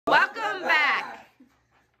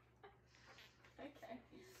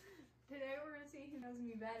knows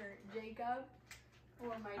me better, Jacob or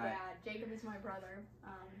my dad? Jacob is my brother.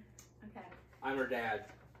 Okay. I'm her dad.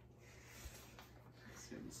 It's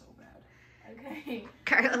gonna be so bad. Okay.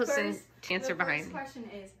 Carlos and Chance are behind. The first question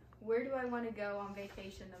is, where do I want to go on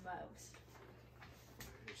vacation the most?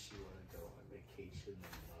 Where does she want to go on vacation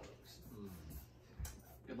the most?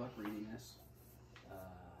 Good luck reading this.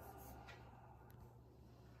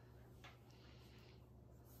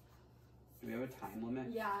 Do we have a time limit?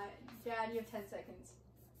 Yeah, Dad, you have 10 seconds.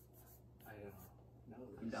 I don't know.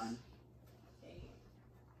 I'm done. 8.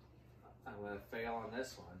 I'm going to fail on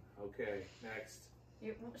this one. Okay, next.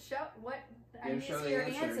 Show what? I Yeah, need to show see the your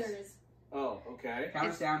answers. answers. Oh, okay. Count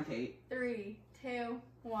us down, Kate. 3, 2,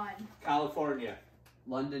 1. California.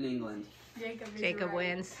 London, England. Jacob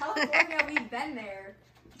Wins. California, we've been there.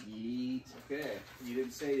 Yeet. Okay. You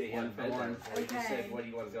didn't say that you One hadn't for been there. one. You just Okay. said, what do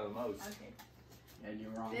you want to go the most? Okay. And you're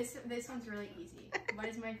wrong. This one's really easy. What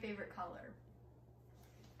is my favorite color?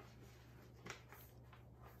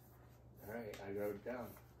 All right, I wrote it down.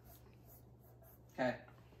 Okay.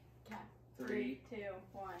 Okay. 3, 2,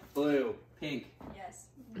 1. blue. Pink. Yes.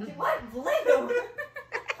 What? Blue? What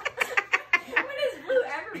is blue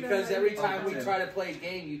ever been Because like? every time we Okay. try to play a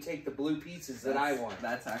game, you take the blue pieces that I want.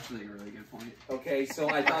 That's actually a really good point. Okay, so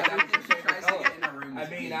I thought that was your favorite Tries to color. get in a room I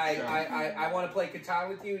with mean, pink, I so- want to play Catan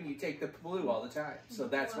with you, and you take the blue all the time. So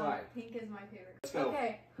that's Well, why. Pink is my favorite. Let's go.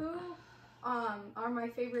 Okay, who are my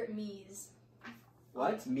favorite Miis?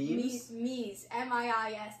 What? Memes? Miis.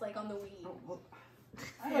 M-I-I-S, like on the Wii. Oh, well,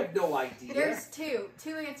 I have no idea. There's two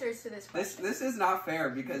answers to this question. this is not fair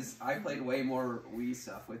because I played way more Wii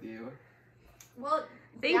stuff with you. Well,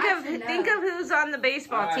 Think Dad of should know. who's on the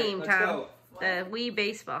baseball All right, team, let's Tom. go. The Wii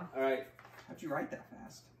baseball. All right, How'd you write that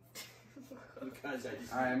fast? because I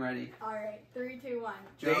just. All right, I'm ready. All right, 3, 2, 1.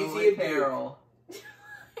 Joe Daisy and Carol.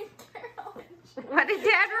 Carolyn. What did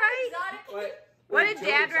Dad write? Exotic. Wait, What wait, did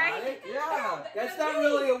Dad Joe write? Exotic? Yeah. That's not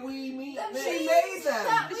really a wee meat The mix. She made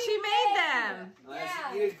them. She made them.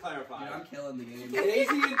 Yeah. You didn't Dude, clarify. I'm killing the game. Daisy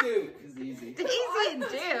and Duke. It's easy. Daisy and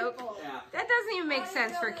Duke. Yeah. That doesn't even make I don't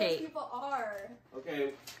sense know for who those Kate. people are.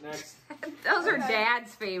 Okay, next. Those are Okay.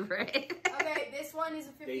 Dad's favorite. Okay, this one is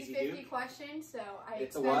a Daisy 50-50 Duke? question, so I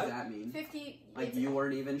It's a What what? does that mean? 50. Like it's you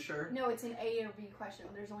weren't even sure? No, it's an A or B question.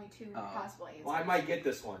 There's only 2 Oh. possible answers. Well, I might get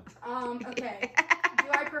this one. Okay. Do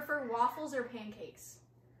I prefer waffles or pancakes?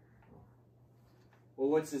 Well,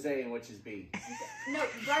 what's his A and what's his B? No,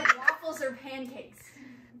 right, waffles or pancakes?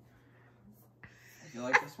 I feel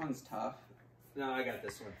like this one's tough No, I got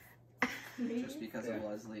this one. just because of Yeah.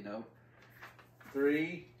 Leslie Nope.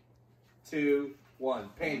 3, 2, 1.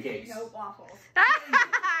 Pancakes. No waffles.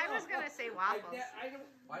 I was gonna say waffles. I don't.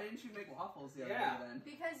 Why didn't you make waffles the other Yeah. day then?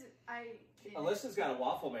 Because I didn't. Alyssa's got a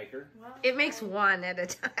waffle maker. Well, It makes one at a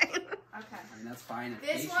time. Okay. I mean, that's fine. if This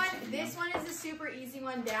Casey's one, saying this no. one is a super easy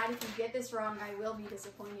one, Dad. If you get this wrong, I will be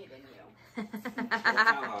disappointed in you.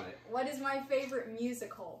 Count on it. What is my favorite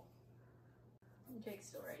musical? Jake's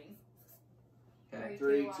still writing. Okay.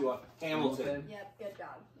 3, 2, 1. Hamilton. Yep, good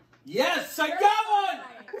job. Yes, I You're got one!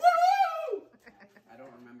 right. Woo! I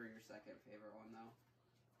don't remember your second favorite one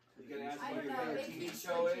though. You gonna ask I what don't your know. favorite They TV keep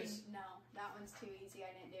show switching. is? No, that one's too easy.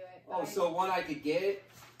 I didn't do it. Oh, But so one I could get?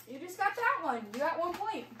 you just got that one. You got 1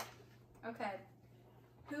 point. Okay.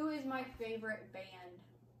 Who is my favorite band?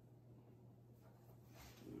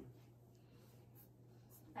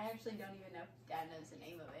 I actually don't even know if Dad knows the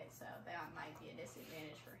name of it, so that might be a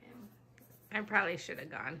disadvantage for him. I probably should have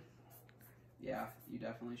gone. Yeah, you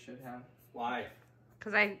definitely should have. Why?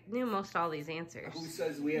 Because I knew most all these answers. Who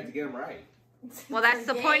says we have to get them right? Well, that's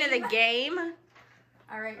the point of the game.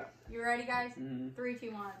 All right, you ready, guys? Mm-hmm. 3,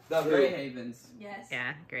 2, 1. The Grey Who. Havens. Yes.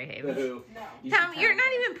 Yeah, Grey The Havens. Who. No. You Tom, should you're count.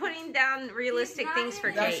 not even putting down realistic He's things not for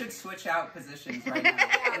even- You guys Kate. should switch out positions right now.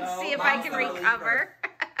 Yeah. See if Mom's I can gonna leave recover.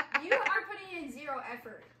 You are putting in 0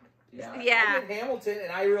 effort. Yeah. Yeah. I did Hamilton,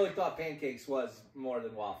 and I really thought pancakes was more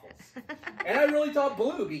than waffles. And I really thought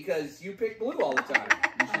blue because you pick blue all the time.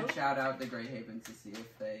 You should shout out the Grey Havens to see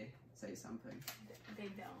if they say something. They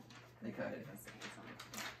don't. They could. Okay.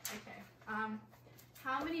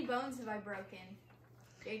 How many bones have I broken?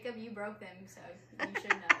 Jacob, you broke them, so you should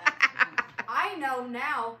know that. I know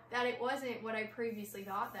now that it wasn't what I previously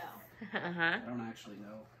thought, though. Uh-huh. I don't actually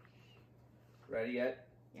know. Ready yet?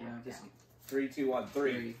 Yeah. Just 3, 2, 1,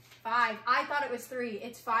 3. 5. I thought it was 3.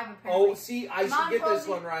 It's 5 apparently. Oh, see, I Mom should get told this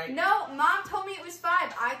me- one right. No, Mom told me it was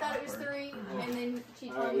 5. I thought it was Awkward. 3, and then she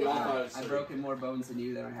All told right, me we it all was thought it 5. was I've 3. broken more bones than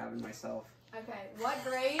you than I have in myself. Okay, what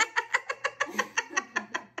grade?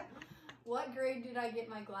 What grade did I get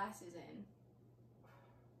my glasses in?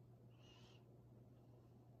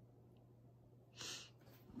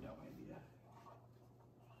 No idea.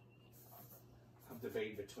 I'm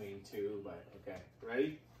debate between two, but okay.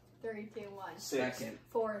 Ready? 3, 2, 1. Six. Second.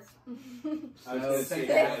 Fourth. I was No, gonna take say the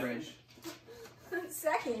that. average.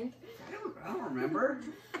 Second. I don't remember.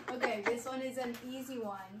 Okay, this one is an easy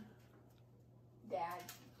one. Dad,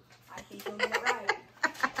 I think you'll get it right.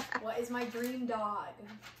 What is my dream dog?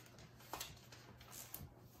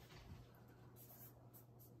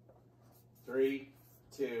 Three,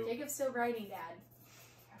 two. Jacob's still writing, Dad.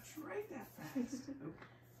 How'd you write that fast? Oh,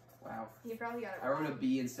 wow. You probably got it I wrote a wrong.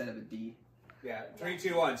 B instead of a D. Yeah, 3,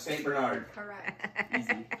 2, 1. Saint Bernard. Correct.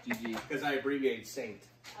 Easy. GG. Because I abbreviated Saint.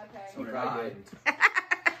 Okay. So You did probably I. didn't.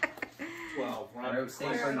 12. We're I on wrote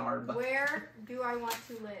Saint question. Bernard. but- Where do I want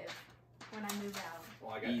to live when I move out?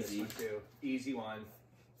 Well, I got Easy. this one too. Easy one.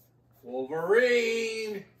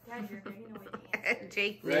 Wolverine. Dad, you're giving away the answer.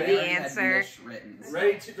 Jake knew Ready? the I already had answer. Mish written, so-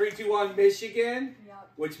 Ready? 3, 2, 1. Michigan.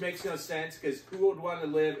 Yep. Which makes no sense because who would want to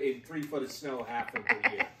live in 3 foot of snow half of the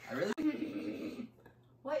year? I really.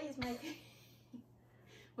 What is my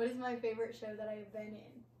What is my favorite show that I have been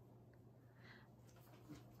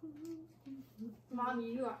in? Mom,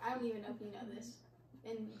 I don't even know if you know this.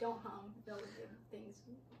 And don't hum. They'll give things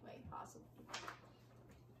away possibly.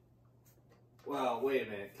 Well, wait a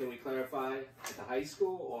minute. Can we clarify at the high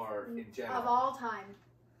school or in general? Of all time.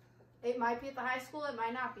 It might be at the high school, it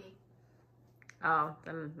might not be. Oh,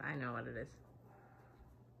 then I know what it is.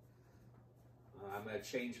 I'm going to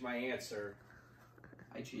change my answer.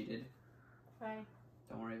 I cheated. Right.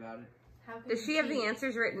 Don't worry about it. How could Does you she have the cheat?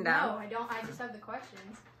 answers written No, down? I don't. I just have the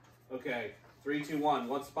questions. Okay. 3, 2, 1.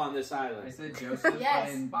 Once upon this I island. said Joseph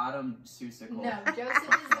Yes. and bottom Susicle. No, Joseph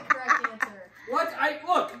is the correct answer. What?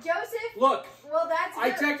 Look. Joseph? Look. Well, that's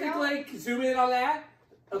I good. technically zoom in on that.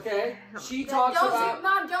 Okay. She Don't, talks don't about. zoom,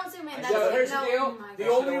 Mom, don't zoom in. That's So it. here's No, the deal. oh my The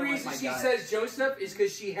God. only Should've reason went she my gut. says Joseph is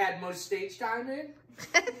because she had most stage time in.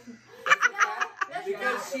 No, that's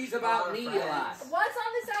Because not. she's about Our me a friends. lot. Once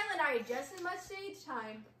on this island, I had just as much stage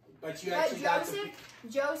time. But you But actually got to.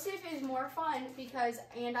 Joseph is more fun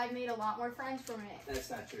and I've made a lot more friends from it. That's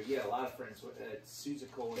not true. Yeah, a lot of friends with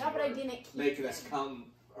Susicle. when Yeah, you but I were didn't keep making them. us come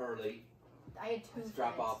early. I had two Let's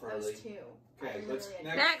drop friends. off That was early. 2. Okay, I let's literally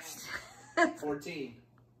had next. two. Next. 14.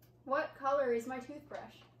 What color is my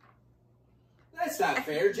toothbrush? That's not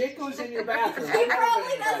fair. Jake goes in your bathroom. He I've never probably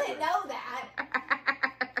been in your doesn't bathroom. know that.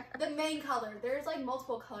 The main color. There's like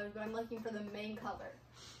multiple colors, but I'm looking for the main color.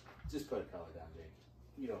 Just put a color down, Jake.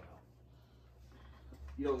 You don't know.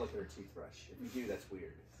 You don't look at her toothbrush. If you do, that's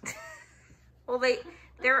weird. Well, they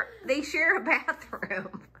share a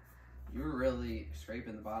bathroom. You were really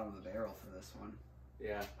scraping the bottom of the barrel for this one.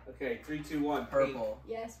 Yeah. Okay, 3, 2, 1. Pink. Purple.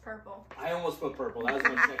 Yes, purple. I almost put purple. That was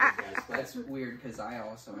my second guess. But That's weird because I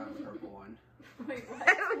also have a purple one. Wait, what?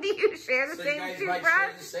 Do you share the so you same guys might share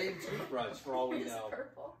toothbrush? the same toothbrush for all we It's know.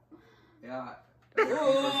 purple. Yeah. Whoa! You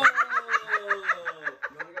want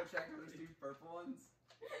to go check those two purple ones?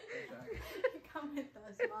 Go check. Come with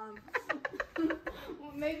us, Mom.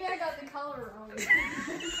 Well, maybe I got the color wrong.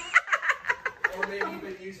 Or maybe you've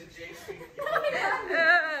been using Jake's toothbrush.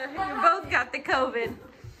 You both got the COVID.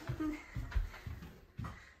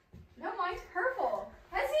 No, mine's purple.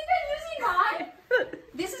 Has he been using mine?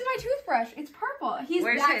 This is my toothbrush. It's purple.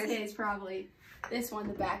 Where's That's his? his probably. This one,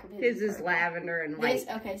 the back of his. His is purple. lavender and white.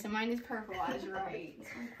 This, okay, so mine is purple. I was right.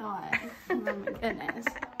 I thought. Oh my goodness.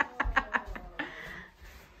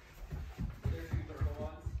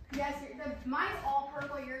 Yes, mine's all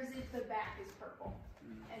purple. Yours is the back is purple,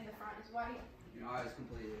 and the front is white. You know, I was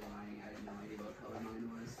completely lying. I had no idea what color mine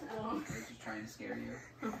was. Oh. I was just trying to scare you.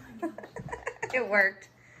 It worked.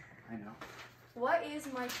 I know. What is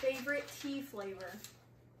my favorite tea flavor?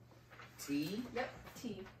 Tea? Yep,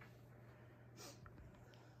 tea.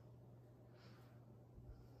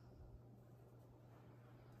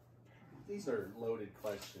 These are loaded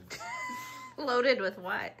questions. Loaded with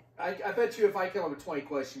what? I bet you if I come up with 20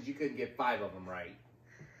 questions, you couldn't get 5 of them right.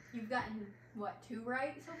 You've gotten what, 2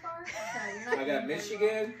 right so far? Sorry, you're not I doing got very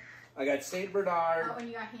Michigan, I got St. Bernard, well. Oh, and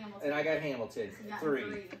you got Hamilton. and I got Hamilton. So you got 3.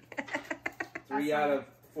 3 That's out not- of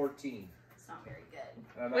 14. It's not very good.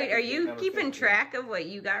 And I'm Wait, not are gonna you number keeping 15. track of what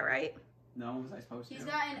you got right? No, was I supposed to? He's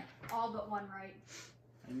gotten all but 1 right.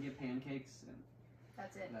 I didn't get pancakes, and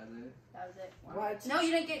That's it. that's it. That was it. Wow. What? No,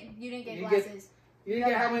 you didn't get You didn't get- glasses. You didn't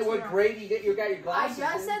get how many, what grade you got your I glasses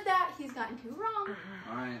just in? said that. He's gotten 2 wrong.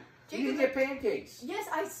 All right. You didn't get pancakes. Yes,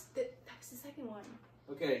 that was the second one.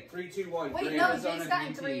 Okay, 3, 2, 1. Wait, green. no, Arizona Jake's gotten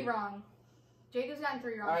green 3 tea. wrong. Jacob's gotten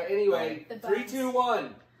 3 wrong. Alright, anyway, The 3, buns. 2,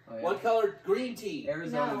 1. Oh, yeah. What color? Green tea.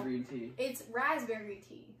 Arizona No. green tea. It's raspberry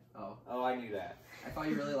tea. Oh, Oh, I knew that. I thought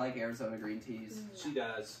you really like Arizona green teas. She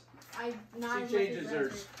does. I not She as much as changes her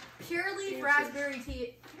raspberry. Pure leaf answers. raspberry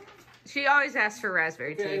tea. She always asks for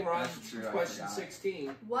raspberry Okay, tea. we're on That's true, I question forgot.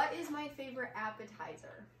 16. What is my favorite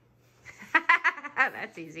appetizer?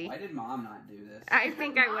 That's easy. Why did Mom not do this? I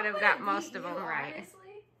think I Mom would have would've got beat most of you, them right.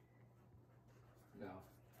 Honestly. No.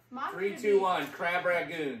 Mom 3, would've 2, beat- 1. Crab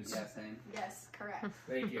ragoons. Yeah, same. Yes, correct.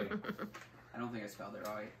 Thank you. I don't think I spelled it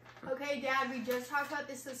right. Okay, Dad, we just talked about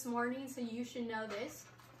this morning, so you should know this.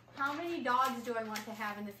 How many dogs do I want to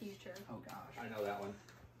have in the future? Oh gosh. I know that one.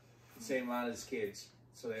 Same amount as kids,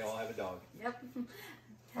 so they all have a dog. Yep.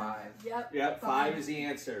 5. Yep. Yep, 5 is the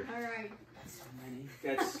answer. All right. That's so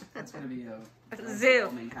many. That's gonna be a Zoo.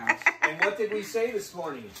 overwhelming house. And what did we say this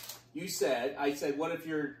morning? I said, what if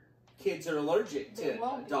your kids are allergic They to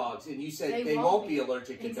won't be. dogs? And you said They they won't won't be. be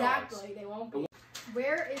allergic to dogs. Exactly. They won't be.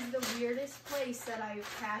 Where is the weirdest place that I've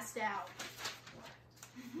passed out?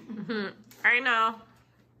 I know.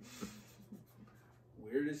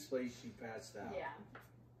 Weirdest place you passed out. Yeah.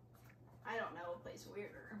 I don't know a place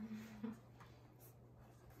weirder.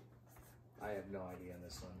 I have no idea on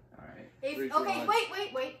this one. All right. If, 3, 2, okay, 1.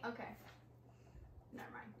 wait. Okay. Never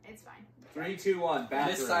mind. It's fine. 3, 2, 1. Miss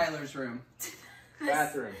Bathroom. Siler's room.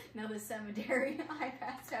 Bathroom. No, the cemetery. I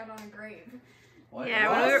passed out on a grave. What? Yeah,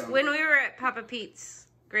 Awesome. when we were at Papa Pete's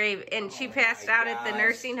grave, and she Oh passed my out at the gosh.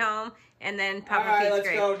 nursing home, and then All Papa right, Pete's let's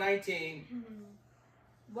grave. go. 19.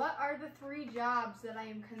 What are the 3 jobs that I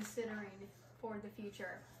am considering for the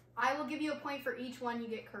future? I will give you a point for each one you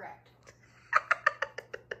get correct.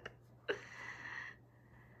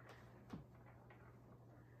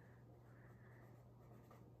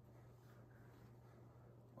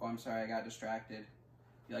 Oh, I'm sorry, I got distracted.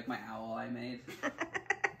 You like my owl I made?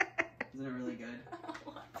 Isn't it really good?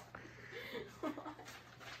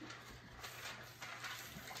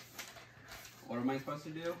 What am I supposed to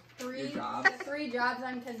do? Your jobs? The 3 jobs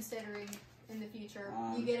I'm considering in the future.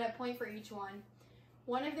 You get a point for each one.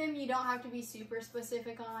 One of them you don't have to be super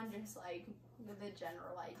specific on, just like the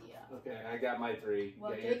general idea. Okay, I got my 3.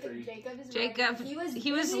 Well, Yeah, your 3. Jacob is Jacob, right. he was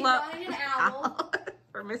busy lo- finding an owl.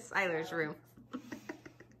 for Miss Siler's room. I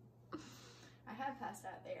have passed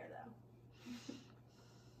out there though.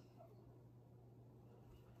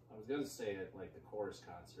 I was going to say it like the chorus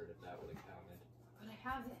concert, if that would have counted. But I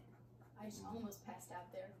haven't. I just almost passed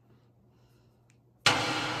out there.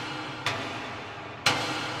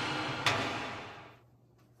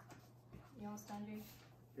 You almost done, Jake?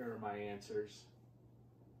 Here are my answers.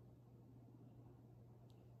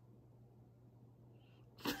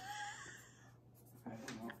 I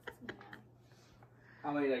don't know. Yeah.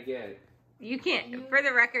 How many did I get? You can't, for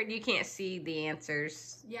the record, you can't see the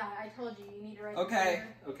answers. Yeah, I told you. You need to write Okay.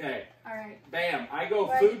 them down. Okay, All right. bam. I go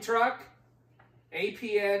Right. food truck,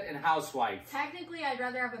 APN, and housewife. Technically, I'd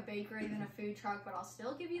rather have a bakery than a food truck, but I'll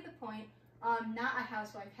still give you the point. Not a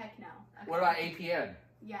housewife. Heck no. Okay. What about APN?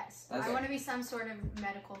 Yes. That's I it. want to be some sort of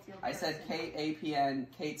medical field I said person. Kate APN,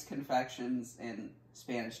 Kate's Confections, and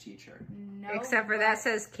Spanish teacher. No. Except for that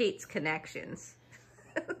says Kate's Connections.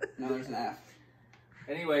 No, there's an F.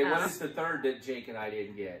 Anyway, what is the third that Jake and I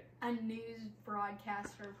didn't get? A news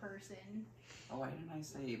broadcaster person. Oh, why didn't I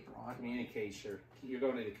say broad? Communication. You're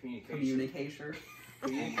going into communication. Communication.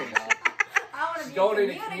 Communication. I want to She's be going a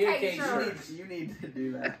into communicator. communication. You need to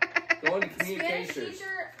do that. Going into Spanish communication.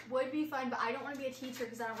 teacher would be fun, but I don't want to be a teacher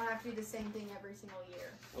because I don't want to have to do the same thing every single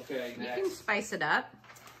year. Okay, You can next. spice it up.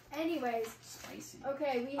 Anyways, Spicy.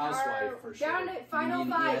 okay, we Housewife, are for down sure. to final You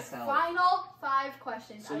need 5. ESL. Final 5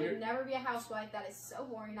 questions. So I you're- would never be a housewife. That is so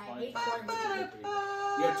boring. I hate 25. boring people.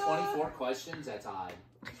 You have 24 questions? That's odd.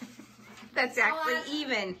 That's I'll actually ask-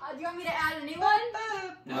 even. Do you want me to add a new one?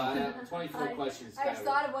 No, I have 24 I- questions. I just Skylar.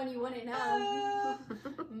 thought of one you wouldn't know.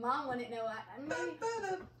 Mom wouldn't know.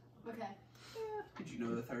 Okay. Did you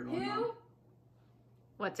know the third one? Mom? Who?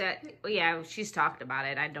 What's that? Well, yeah, she's talked about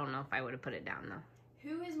it. I don't know if I would have put it down, though.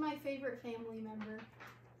 Who is my favorite family member?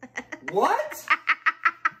 What?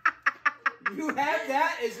 You have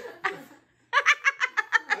that as a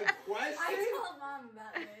I question? told Mom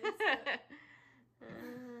about this.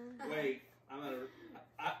 Wait, I'm gonna.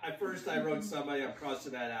 At first, I wrote somebody. I'm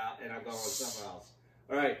crossing that out, and I'm going with someone else.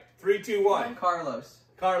 All right, 3, 2, 1. Carlos.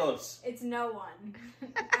 Carlos. It's no one.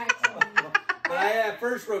 Actually. But I at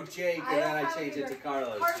first wrote Jake, and I then don't I have changed a it to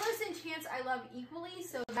Carlos. Carlos and Chance I love equally,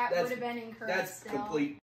 so that That's- would have been incorrect. That's still.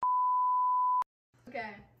 complete.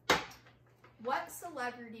 Okay. What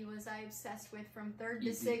celebrity was I obsessed with from 3rd to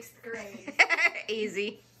Easy. 6th grade?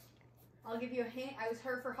 Easy. I'll give you a hint. I was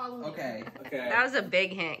her for Halloween. Okay. Okay. That was a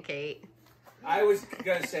big hint, Kate. I was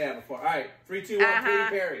gonna say that before. All right, 3, 2, 1. Uh-huh.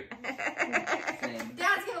 Katy Perry. Same.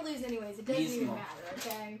 Dad's gonna lose anyways. It doesn't even Mismo. matter,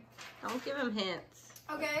 okay? Don't give him hints.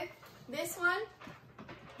 Okay. This one.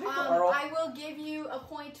 Carl. I will give you a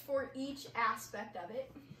point for each aspect of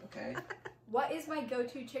it. Okay. What is my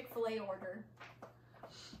go-to Chick-fil-A order?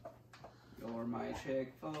 You're my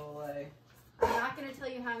Chick-fil-A. I'm not going to tell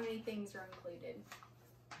you how many things are included.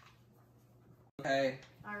 Okay.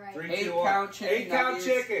 All right. 3, 8 2, 1. count chicken 8 count nuggets,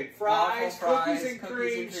 chicken, fries, waffle cookies and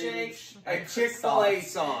cream shake, and Chick-fil-A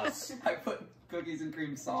sauce. I put cookies and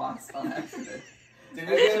cream sauce on accident. Did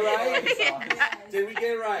we get it right? Yes. Did we get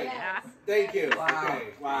it right? Yes. Thank you. Wow. Okay.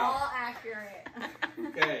 Wow. All accurate.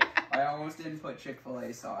 Okay. I almost didn't put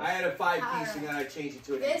Chick-fil-A sauce. I had a 5-piece Alright. and then I changed it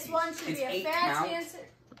to an This 8-piece. one should It's be a 8 fast count? answer.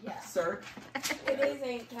 Yeah. Sir? It is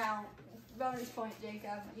 8 count. Bonus point,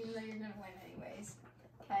 Jacob, even though you're going to win anyways.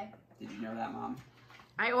 Okay. Did you know that, Mom?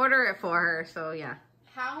 I order it for her, so yeah.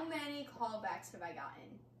 How many callbacks have I gotten?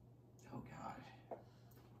 Oh, God.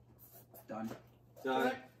 Done.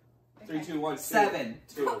 Done. 3, 2, 1. 7.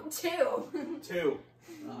 2. 2. 2.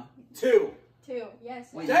 Uh, 2. 2. Yes.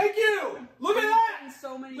 Wait. Thank you. Look at that.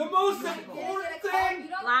 So many. The most You important didn't get a call. thing. You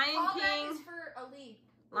don't Lion callback King. is for a lead.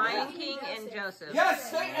 Lion King and Joseph.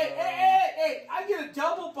 Yes. Hey, I get a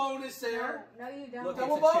double bonus there. No, you don't. Look,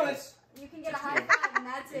 Double it's a 2. bonus. You can get a It's a high 2. five and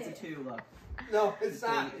that's It's it. a 2, look. No, it's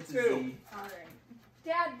not. It's a 2. Z. Alright.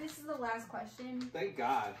 Dad, this is the last question. Thank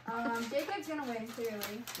God. Jacob's gonna win, clearly.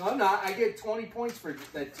 No, I'm not. I get 20 points for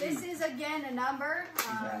that 2. This is again a number.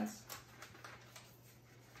 Congrats.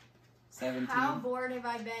 17. How bored have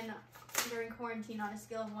I been during quarantine on a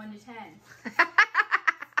scale of 1 to 10?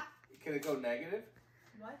 Can it go negative?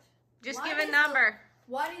 What? Just What give is a number.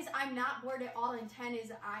 1 is I'm not bored at all, and 10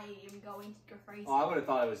 is I am going to go crazy. Oh, I would have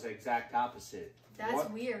thought it was the exact opposite. That's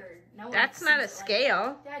What? weird. No one That's not a sees it like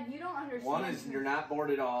scale. that. Dad, you don't understand. 1 is you're not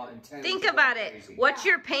bored at all, and 10 Think is you're about going it. crazy. What's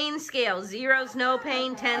your pain scale? 0's no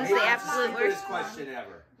pain, 10's the Hey, that's absolute the worst. stupidest question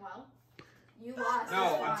ever. Well, you lost. No,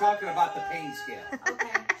 this I'm one. talking about the pain scale. Okay.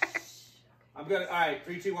 I'm gonna. All right,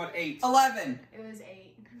 3, 2, 1, 8. 11. It was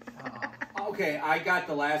 8. Oh. Okay, I got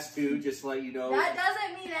the last 2. Just to let you know. That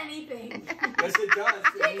doesn't mean anything. Yes, it does. It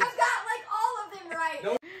Jacob means- got like all of them right.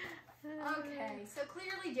 No. Okay, so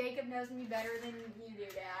clearly Jacob knows me better than you do,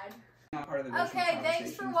 Dad. Not part of the mission Okay,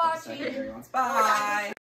 thanks for conversations, but the watching. secondary ones.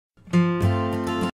 Bye.